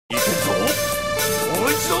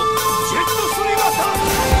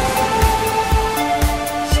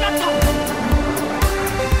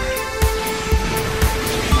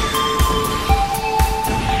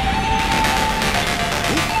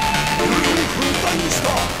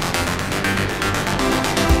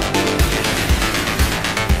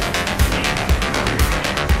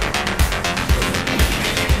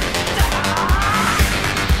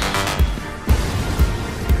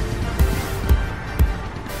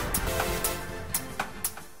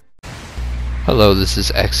Hello, this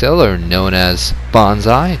is XL, or known as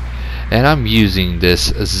Bonsai, and I'm using this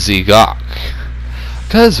GBO2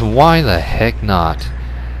 cause why the heck not?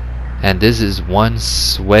 And this is one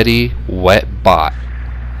sweaty, wet bot.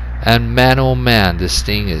 And man oh man, this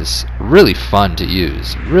thing is really fun to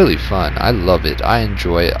use. Really fun. I love it. I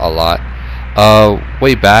enjoy it a lot.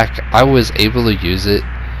 Way back, I was able to use it,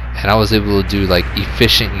 and I was able to do like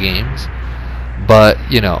efficient games. But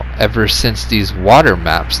you know, ever since these water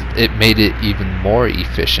maps, it made it even more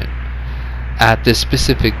efficient. At this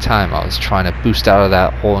specific time, I was trying to boost out of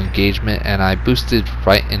that whole engagement, and I boosted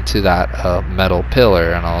right into that metal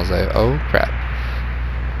pillar, and I was like, oh crap.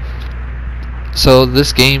 So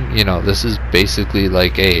this game, you know, this is basically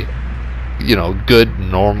like a, you know, good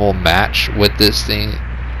normal match with this thing.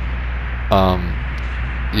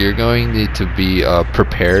 You're going to need to be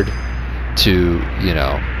prepared to, you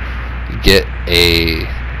know, get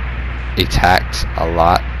attacked a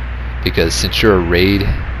lot, because since you're a raid,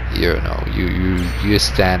 you know, you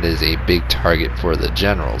stand as a big target for the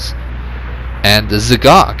generals. And the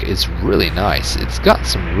GBO2 is really nice. It's got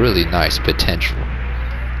some really nice potential.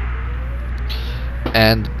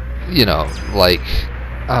 And you know, like,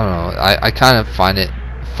 I don't know, I kind of find it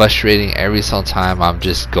frustrating every single time I'm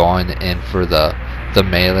just going in for the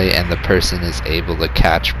melee and the person is able to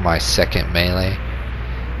catch my second melee.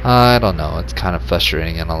 I don't know, it's kind of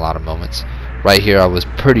frustrating in a lot of moments. Right here I was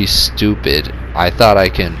pretty stupid. I thought I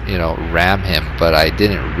can, you know, ram him, but I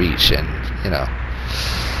didn't reach, and you know,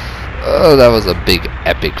 oh, that was a big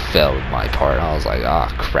epic fail on my part. I was like,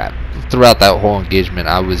 ah, crap. Throughout that whole engagement,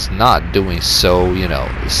 I was not doing so, you know,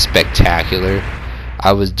 spectacular.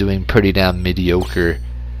 I was doing pretty damn mediocre.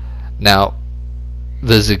 Now,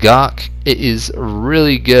 the GBO2, it is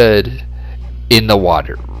really good in the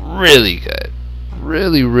water. Really good.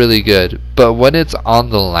 Really good. But when it's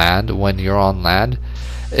on the land, when you're on land,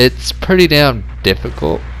 it's pretty damn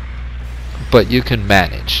difficult, but you can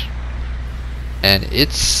manage. And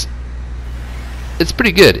it's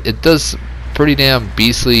pretty good. It does pretty damn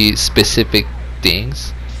beastly specific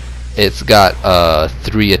things. It's got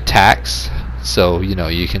 3 attacks, so you know,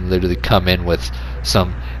 you can literally come in with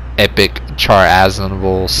some epic Char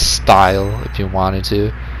Aznavour style if you wanted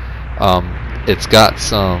to. It's got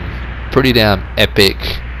some pretty damn epic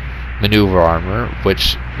maneuver armor,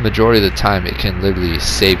 which majority of the time it can literally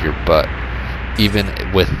save your butt, even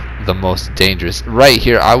with the most dangerous. Right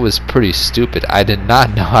here I was pretty stupid. I did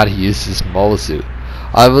not know how to use this mole suit.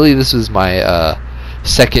 I believe this was my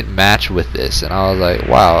second match with this, and I was like,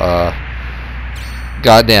 wow,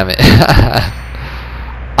 god damn it.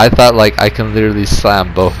 I thought like I can literally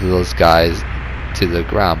slam both of those guys to the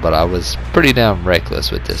ground, but I was pretty damn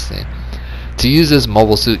reckless with this thing. To use this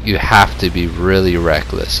mobile suit, you have to be really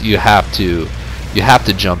reckless. You have to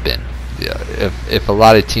jump in. If a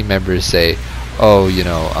lot of team members say, oh, you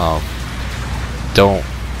know,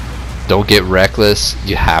 don't get reckless,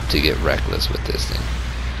 you have to get reckless with this thing,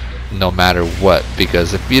 no matter what,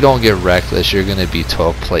 because if you don't get reckless, you're gonna be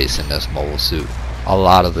 12th place in this mobile suit a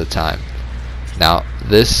lot of the time. Now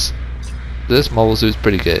this mobile suit is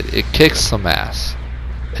pretty good. It kicks some ass.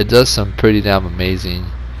 It does some pretty damn amazing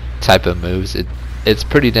type of moves. It's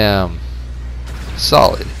pretty damn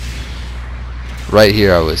solid. Right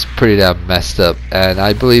here I was pretty damn messed up, and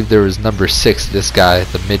I believe there was number 6, this guy,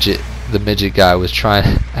 the midget guy, was trying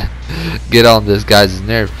to get on this guy's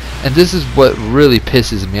nerve. And this is what really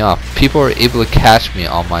pisses me off. People are able to catch me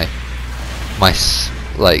on my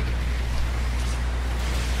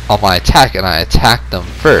attack, and I attack them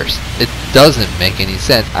first. It doesn't make any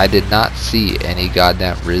sense. I did not see any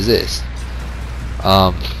goddamn resist.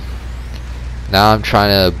 Now I'm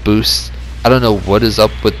trying to boost. I don't know what is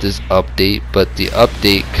up with this update, but the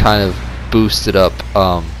update kind of boosted up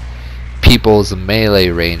people's melee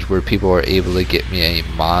range, where people are able to get me a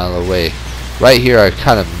mile away. Right here I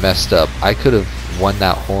kind of messed up. I could have won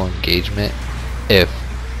that whole engagement if,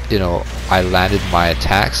 you know, I landed my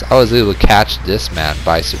attacks. I was able to catch this man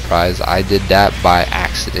by surprise. I did that by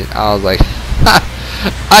accident. I was like, ha,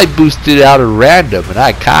 I boosted out a random and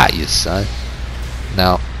I caught you, son.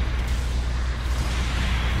 Now,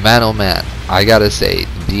 man oh man, I gotta say,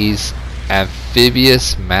 these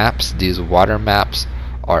amphibious maps, these water maps,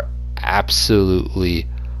 are absolutely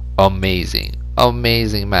amazing.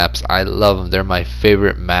 Amazing maps. I love them. They're my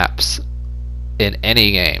favorite maps in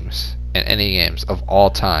any games of all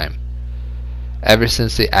time. Ever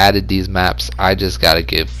since they added these maps, I just gotta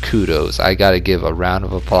give kudos. I gotta give a round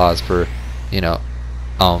of applause for, you know,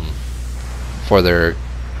 for their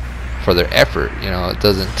effort. You know, it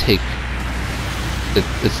doesn't take,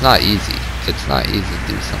 it's not easy. It's not easy to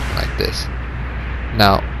do something like this.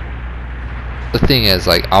 Now, the thing is,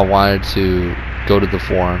 like, I wanted to go to the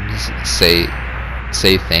forums, say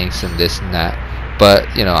thanks and this and that,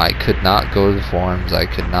 but you know, I could not go to the forums. I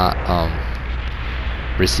could not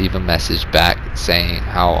receive a message back saying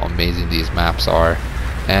how amazing these maps are,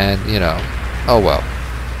 and you know, oh well.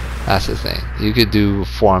 That's the thing. You could do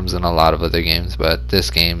forums in a lot of other games, but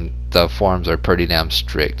this game, the forums are pretty damn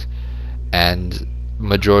strict, and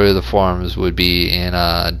majority of the forums would be in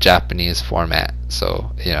a Japanese format,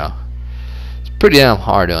 so you know, it's pretty damn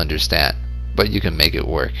hard to understand, but you can make it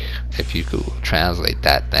work if you could translate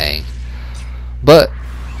that thing. But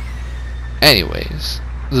anyways,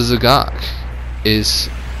 the Zagok is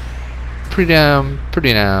pretty damn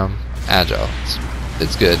agile.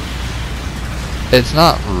 It's good. It's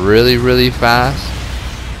not really fast,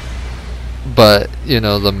 but you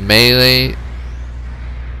know, the melee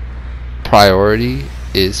priority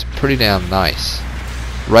is pretty damn nice.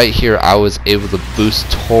 Right here I was able to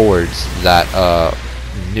boost towards that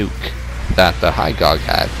nuke that the Hygog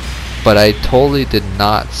had, but I totally did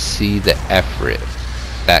not see the Efrit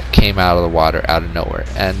that came out of the water out of nowhere,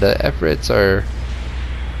 and the Efrits are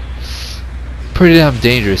pretty damn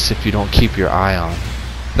dangerous if you don't keep your eye on.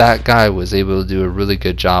 That guy was able to do a really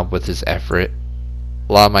good job with his Efrit.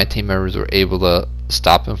 A lot of my team members were able to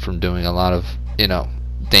stop him from doing a lot of, you know,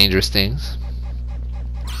 dangerous things.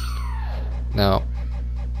 Now,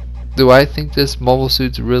 do I think this mobile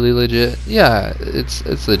suit's really legit? Yeah,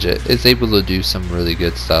 it's legit. It's able to do some really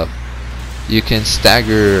good stuff. You can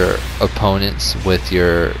stagger opponents with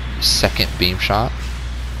your second beam shot,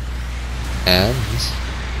 and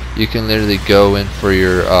you can literally go in for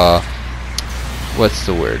your what's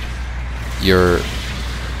the word? Your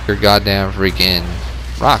goddamn freaking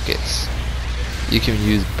rockets. You can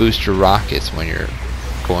use booster rockets when you're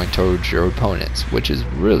going towards your opponents, which is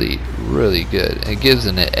really good. It gives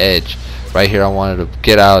an edge. Right here I wanted to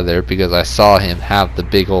get out of there because I saw him have the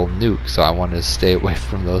big old nuke, so I wanted to stay away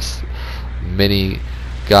from those mini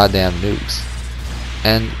goddamn nukes.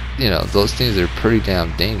 And you know, those things are pretty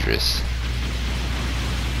damn dangerous.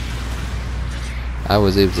 I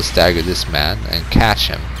was able to stagger this man and catch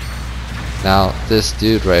him. Now this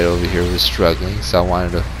dude right over here was struggling, so I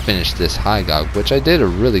wanted to finish this Hygog, which I did a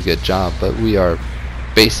really good job, but we are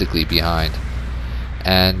basically behind.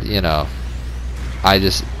 And you know, I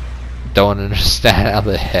just don't understand how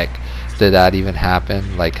the heck did that even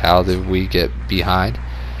happen. Like, how did we get behind?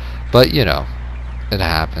 But you know, it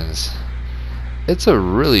happens. It's a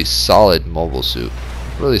really solid mobile suit,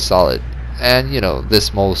 really solid. And you know,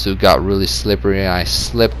 this mobile suit got really slippery and I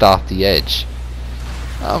slipped off the edge.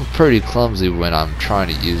 I'm pretty clumsy when I'm trying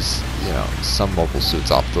to use, you know, some mobile suits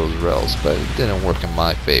off those rails, but it didn't work in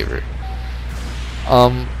my favor.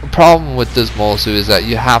 The problem with this mobile suit is that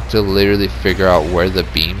you have to literally figure out where the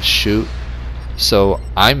beams shoot. So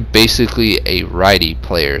I'm basically a righty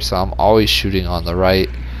player, so I'm always shooting on the right.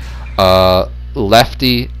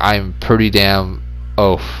 Lefty, I'm pretty damn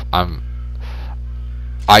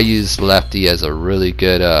I use lefty as a really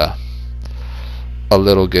good a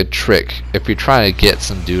little good trick. If you're trying to get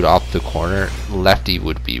some dude off the corner, lefty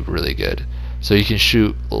would be really good. So you can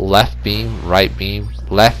shoot left beam, right beam,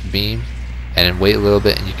 left beam, and then wait a little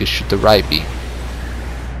bit and you can shoot the right beam.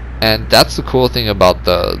 And that's the cool thing about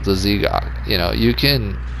the Zagok. You know, you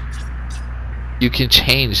can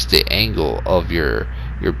change the angle of your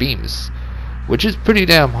beams, which is pretty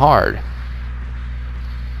damn hard,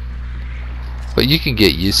 but you can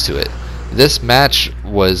get used to it. This match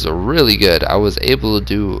was really good. I was able to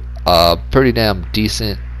do pretty damn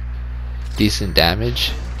decent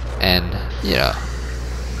damage, and you know,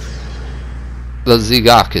 the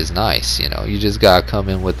Zagok is nice. You know, you just gotta come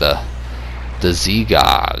in with the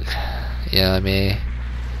Zagok. You know what I mean?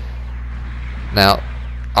 Now,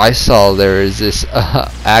 I saw there is this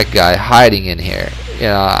ag guy hiding in here. You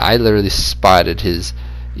know, I literally spotted his,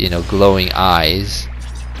 you know, glowing eyes,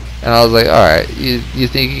 and I was like, alright, you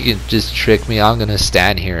think you can just trick me? I'm gonna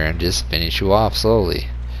stand here and just finish you off slowly.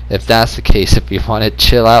 If that's the case, if you want to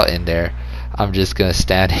chill out in there, I'm just gonna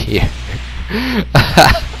stand here.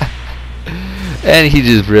 And he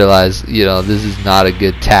just realized, you know, this is not a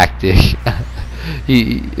good tactic.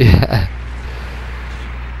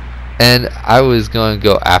 And I was going to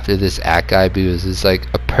go after this ag guy because it's like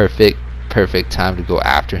a perfect time to go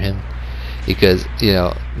after him, because you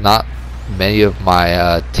know, not many of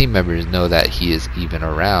my team members know that he is even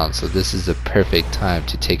around, so this is the perfect time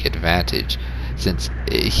to take advantage, since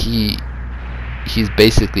he's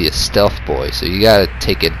basically a stealth boy, so you gotta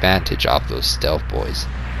take advantage of those stealth boys.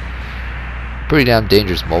 Pretty damn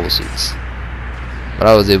dangerous mobile suits, but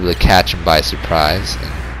I was able to catch him by surprise,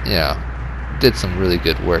 and you know, did some really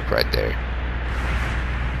good work right there.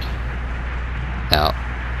 Now,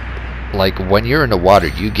 like when you're in the water,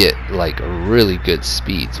 you get like really good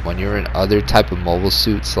speeds. When you're in other type of mobile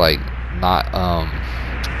suits, like not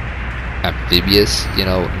amphibious, you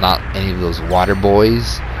know, not any of those water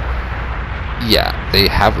boys, yeah, they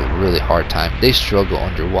have a really hard time. They struggle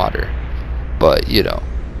underwater. But you know,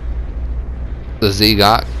 the Z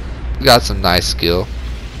got some nice skill.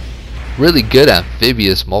 Really good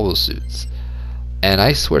amphibious mobile suits. And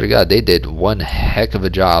I swear to God, they did one heck of a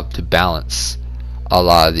job to balance a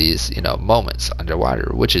lot of these, you know, moments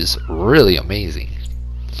underwater, which is really amazing.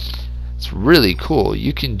 It's really cool.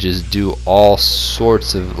 You can just do all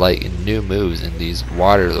sorts of like new moves in these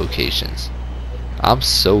water locations. I'm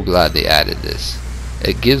so glad they added this.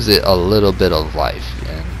 It gives it a little bit of life,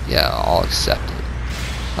 and yeah, I'll accept it.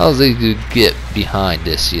 I was able to get behind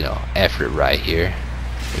this, you know, effort right here,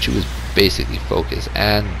 which was basically focus.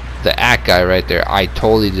 And the act guy right there, I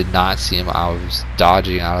totally did not see him. I was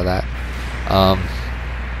dodging out of that.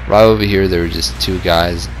 Right over here, there were just two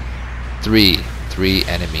guys, three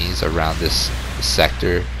enemies around this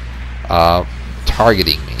sector,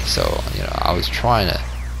 targeting me. So you know, I was trying to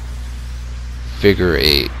figure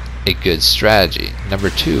a good strategy. Number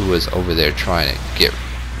two was over there trying to get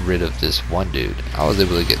rid of this one dude. I was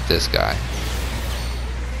able to get this guy,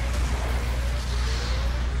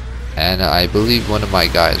 and I believe one of my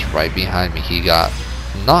guys right behind me, he got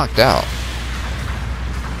knocked out.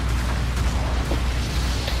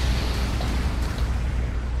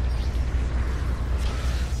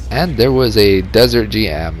 And there was a desert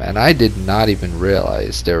GM, and I did not even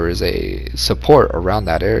realize there was a support around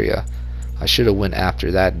that area. I should have went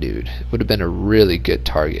after that dude. It would have been a really good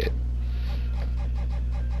target.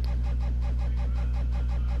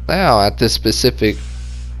 Now at this specific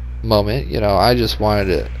moment, you know, I just wanted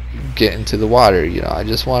to get into the water. You know, I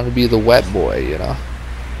just wanted to be the wet boy. You know,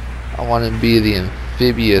 I wanted to be the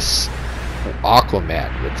amphibious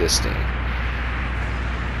Aquaman with this thing.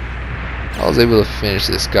 I was able to finish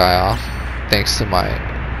this guy off thanks to my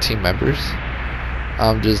team members.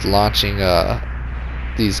 I'm just launching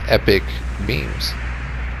these epic beams.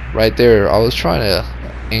 Right there, I was trying to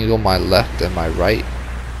angle my left and my right.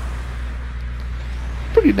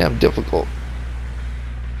 Pretty damn difficult.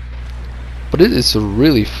 But it is a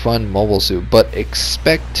really fun mobile suit, but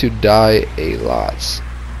expect to die a lot.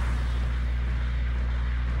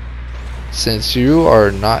 Since you are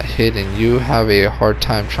not hidden, you have a hard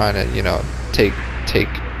time trying to, you know, take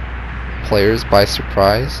players by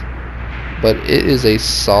surprise. But it is a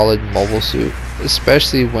solid mobile suit,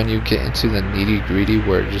 especially when you get into the nitty-gritty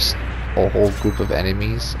where just a whole group of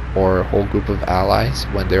enemies or a whole group of allies,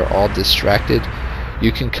 when they're all distracted,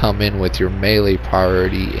 you can come in with your melee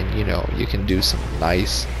priority and, you know, you can do some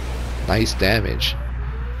nice damage.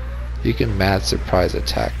 You can mad surprise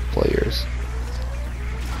attack players.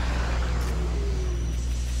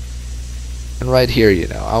 And right here, you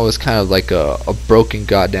know, I was kind of like a broken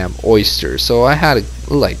goddamn oyster, so I had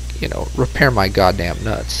to, like, you know, repair my goddamn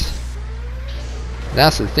nuts. And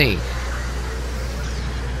that's the thing.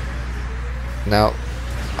 Now,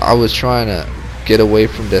 I was trying to get away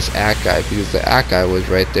from this act guy because the act guy was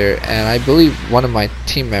right there, and I believe one of my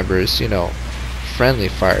team members, you know, friendly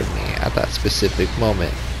fired me at that specific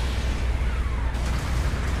moment.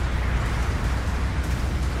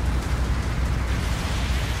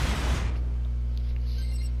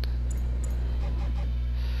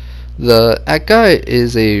 The act guy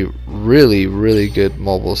is a really good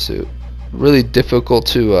mobile suit. Really difficult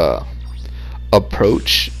to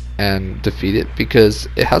approach and defeat it because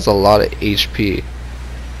it has a lot of HP.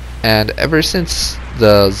 And ever since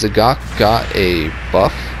the Zagok got a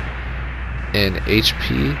buff in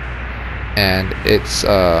HP and its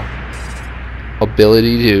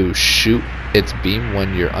ability to shoot its beam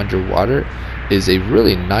when you're underwater is a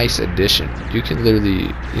really nice addition. You can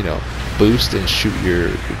literally, you know, boost and shoot your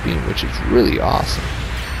beam, which is really awesome.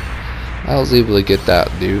 I was able to get that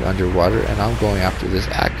dude underwater, and I'm going after this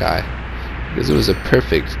act guy because it was a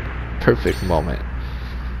perfect moment.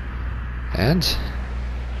 And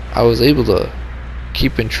I was able to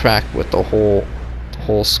keep in track with the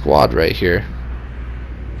whole squad right here.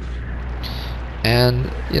 And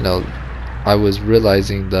you know, I was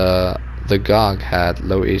realizing the GOG had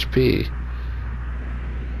low HP.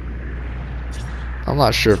 I'm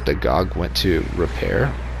not sure if the GOG went to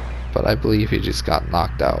repair, but I believe he just got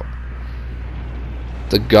knocked out.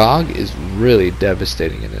 The GOG is really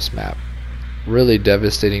devastating in this map. Really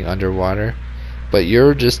devastating underwater, but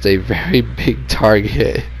you're just a very big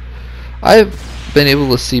target. I've been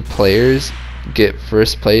able to see players get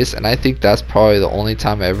first place, and I think that's probably the only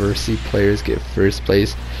time I ever see players get first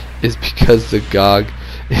place is because the GOG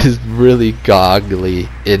is really goggly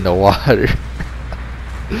in the water.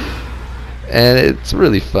 And it's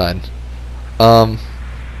really fun. Um,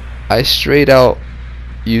 I straight out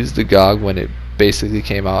used the GOG when it basically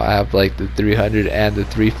came out. I have like the 300 and the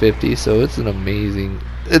 350, so it's an amazing.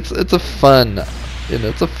 It's a fun,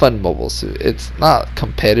 it's a fun mobile suit. It's not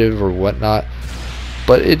competitive or whatnot,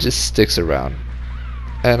 but it just sticks around.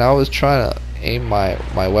 And I was trying to aim my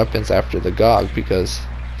weapons after the GOG because,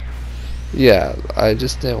 yeah, I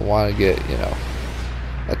just didn't want to get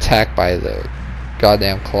attacked by the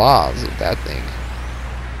goddamn claws of that thing.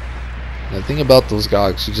 The thing about those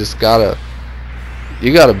GOGs,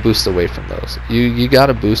 you gotta boost away from those. You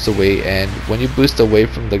gotta boost away, and when you boost away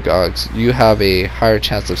from the GOGs, you have a higher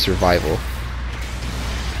chance of survival.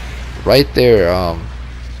 Right there,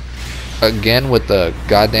 again with the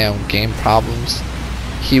goddamn game problems,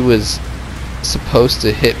 he was supposed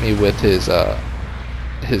to hit me with his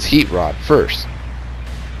heat rod first,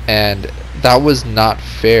 and that was not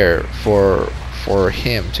fair for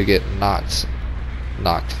him to get knocked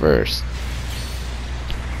first.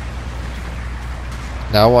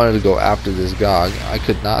 Now I wanted to go after this GOG. I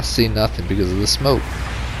could not see nothing because of the smoke.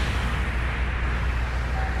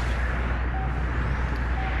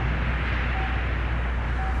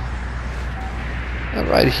 And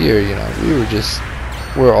right here,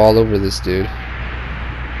 we're all over this dude.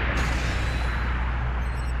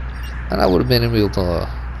 And I would have been able to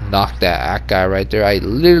knock that ACK guy right there. I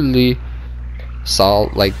literally saw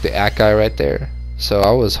like the ACK guy right there. So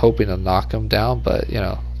I was hoping to knock him down, but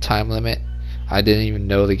time limit. I didn't even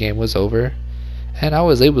know the game was over, and I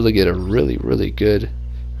was able to get a really good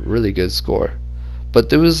score. But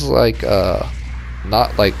there was like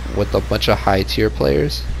not like with a bunch of high tier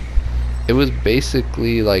players. It was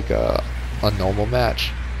basically like a normal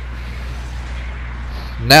match.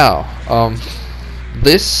 Now,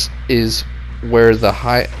 this is where the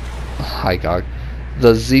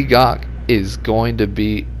the Z-GOG is going to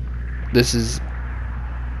be. This is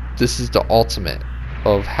the ultimate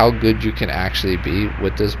of how good you can actually be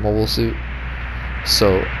with this mobile suit.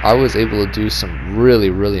 So I was able to do some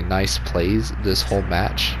really nice plays this whole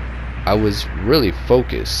match. I was really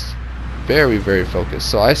focused, very focused.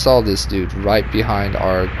 So I saw this dude right behind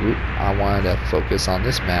our group. I wanted to focus on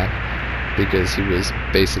this man because he was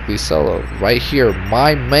basically solo. Right here,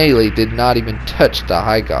 my melee did not even touch the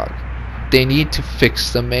high GOG. They need to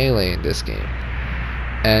fix the melee in this game,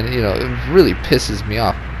 and it really pisses me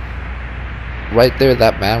off. Right there,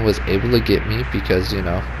 that man was able to get me because it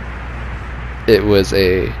was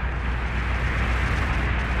a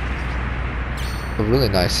really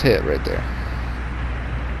nice hit right there.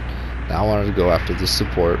 Now I wanted to go after this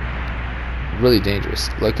support. Really dangerous.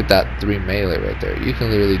 Look at that 3 melee right there. You can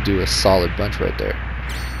literally do a solid bunch right there.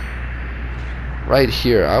 Right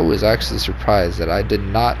here, I was actually surprised that I did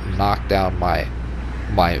not knock down my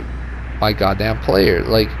goddamn player.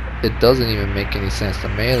 Like, it doesn't even make any sense. The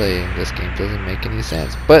melee in this game doesn't make any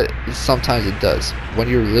sense, but sometimes it does. When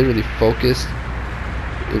you're literally focused,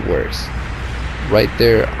 it works. Right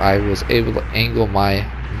there, I was able to angle my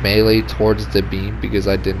melee towards the beam because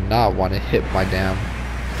I did not want to hit my damn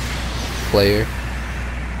player.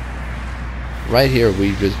 Right here,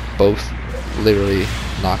 we just both literally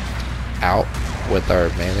knocked out with our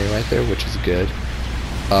melee right there, which is good.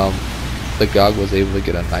 The GOG was able to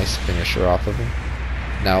get a nice finisher off of him.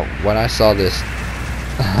 Now, when I saw this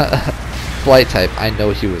flight type, I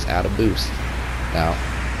know he was out of boost. Now,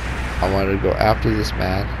 I wanted to go after this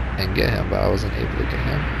man and get him, but I wasn't able to get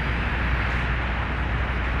him.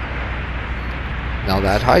 Now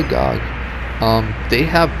that high GOG, they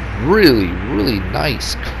have really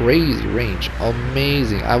nice, crazy range.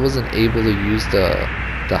 Amazing. I wasn't able to use the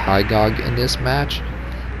high GOG in this match,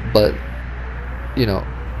 but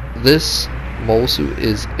this mobile suit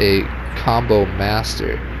is a combo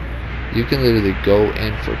master. You can literally go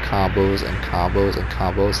in for combos and combos and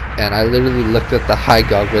combos, and I literally looked at the high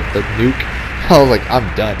GOG with the nuke. I was like,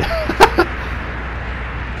 I'm done.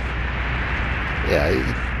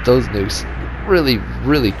 Yeah, those nukes,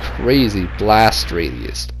 really crazy blast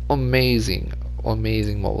radius. Amazing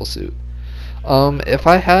mobile suit. If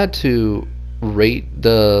I had to rate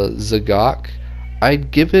the Z-GOG,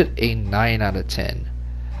 I'd give it a 9 out of 10.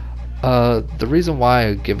 The reason why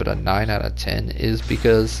I give it a 9 out of 10 is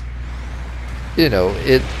because it's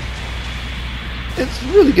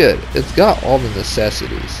really good. It's got all the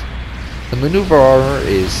necessities. The maneuver armor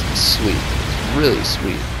is sweet. It's really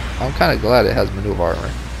sweet. I'm kind of glad it has maneuver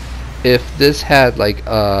armor. If this had like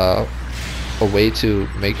a way to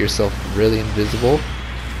make yourself really invisible,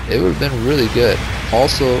 it would have been really good.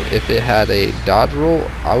 Also, if it had a dodge roll,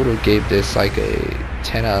 I would have gave this like a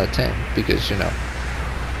 10 out of 10 because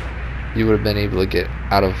you would have been able to get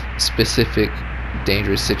out of specific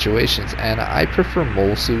dangerous situations, and I prefer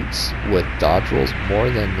mole suits with dodge rolls more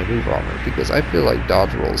than maneuver armor because I feel like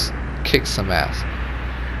dodge rolls kick some ass.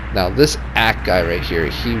 Now this Act guy right here,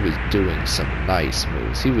 he was doing some nice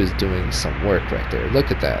moves. He was doing some work right there.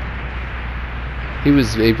 Look at that. He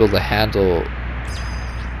was able to handle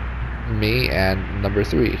me and number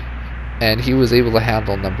 3, and he was able to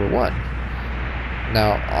handle number 1.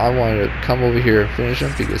 Now I wanted to come over here and finish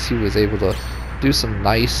him because he was able to do some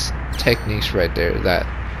nice techniques right there. That,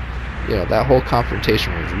 you know, that whole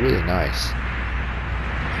confrontation was really nice.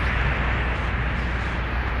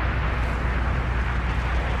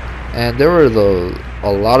 And there were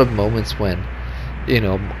a lot of moments when, you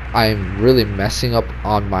know, I'm really messing up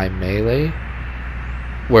on my melee,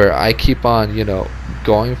 where I keep on, you know,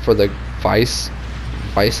 going for the vice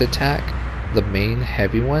attack, the main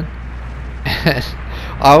heavy one, and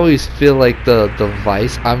I always feel like the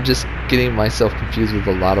vice, I'm just getting myself confused with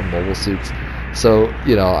a lot of mobile suits. So,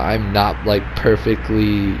 you know, I'm not like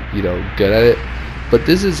perfectly, you know, good at it. But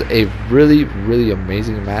this is a really, really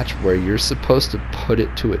amazing match where you're supposed to put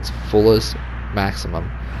it to its fullest maximum.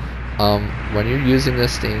 When you're using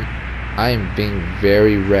this thing, I am being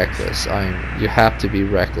very reckless. You have to be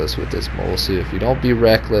reckless with this mobile suit. If you don't be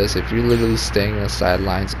reckless, if you're literally staying on the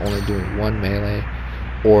sidelines, only doing one melee,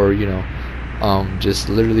 or, you know, just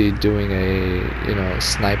literally doing a, you know,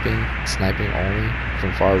 sniping only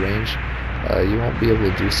from far range, you won't be able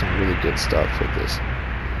to do some really good stuff with this.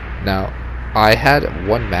 Now, I had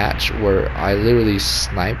one match where I literally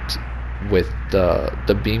sniped with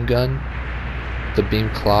the beam gun, the beam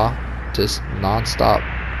claw, just non-stop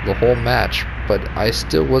the whole match, but I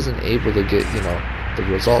still wasn't able to get, you know, the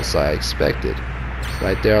results I expected.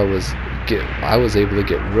 Right there, I was able to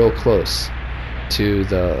get real close to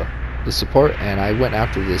the support, and I went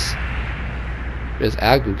after this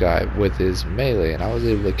Agu guy with his melee, and I was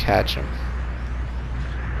able to catch him.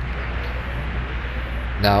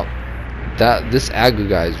 Now, this Agu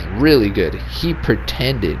guy is really good. He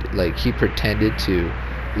pretended to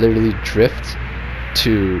literally drift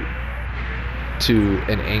to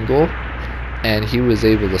an angle, and he was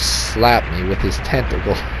able to slap me with his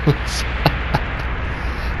tentacles,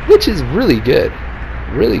 which is really good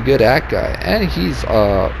Act guy, and he's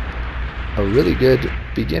a really good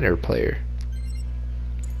beginner player,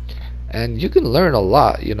 and you can learn a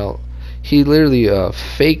lot. You know, he literally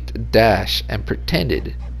faked dash and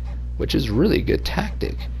pretended, which is really good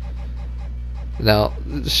tactic. Now,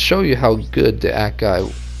 to show you how good the Act guy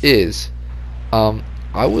is,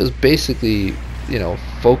 I was basically, you know,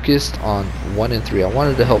 focused on 1 and 3. I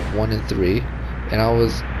wanted to help 1 and 3, and I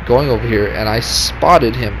was going over here, and I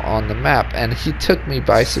spotted him on the map, and he took me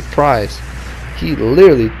by surprise. He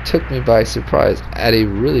literally took me by surprise at a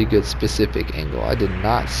really good specific angle. I did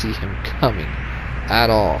not see him coming at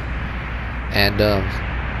all, and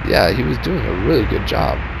yeah, he was doing a really good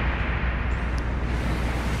job.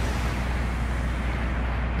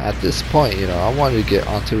 At this point, you know, I wanted to get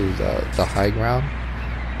onto the high ground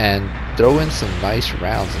and throw in some nice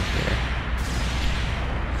rounds in here.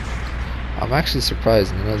 I'm actually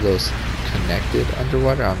surprised none of those connected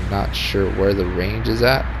underwater. I'm not sure where the range is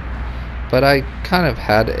at, but I kind of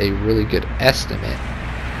had a really good estimate.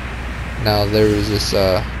 Now there was this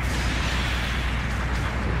I'm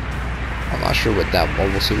not sure what that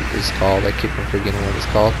mobile suit is called. I keep on forgetting what it's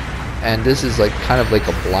called. And this is like kind of like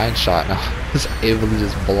a blind shot, and I was able to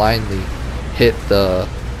just blindly hit the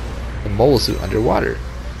mobile suit underwater.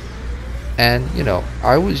 And, you know,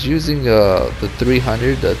 I was using the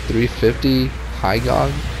 300, the 350 high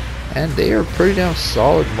gog, and they are pretty damn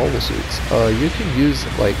solid mobile suits. You can use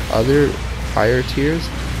like other higher tiers,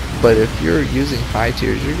 but if you're using high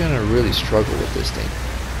tiers, you're gonna really struggle with this thing.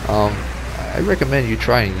 I recommend you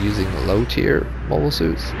trying using low tier mobile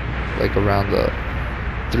suits, like around the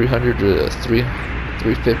 300 to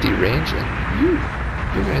 350 range,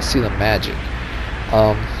 and you're gonna see the magic.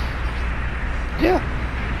 Yeah,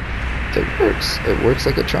 it works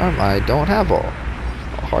like a charm. I don't have a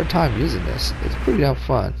hard time using this. It's pretty damn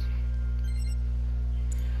fun.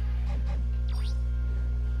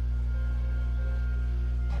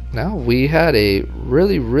 Now we had a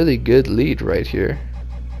really good lead right here,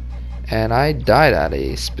 and I died at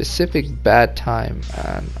a specific bad time,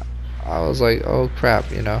 and I was like, oh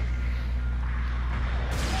crap, you know.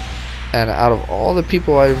 And out of all the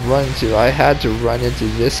people I've run into, I had to run into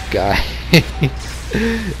this guy.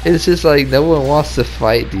 It's just like no one wants to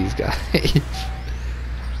fight these guys.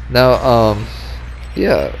 Now,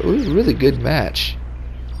 yeah, it was a really good match.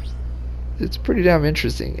 It's pretty damn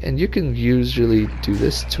interesting, and you can usually do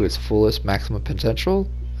this to its fullest maximum potential,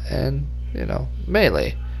 and, you know,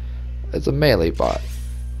 melee. It's a melee bot.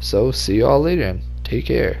 So see y'all later and take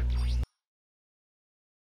care.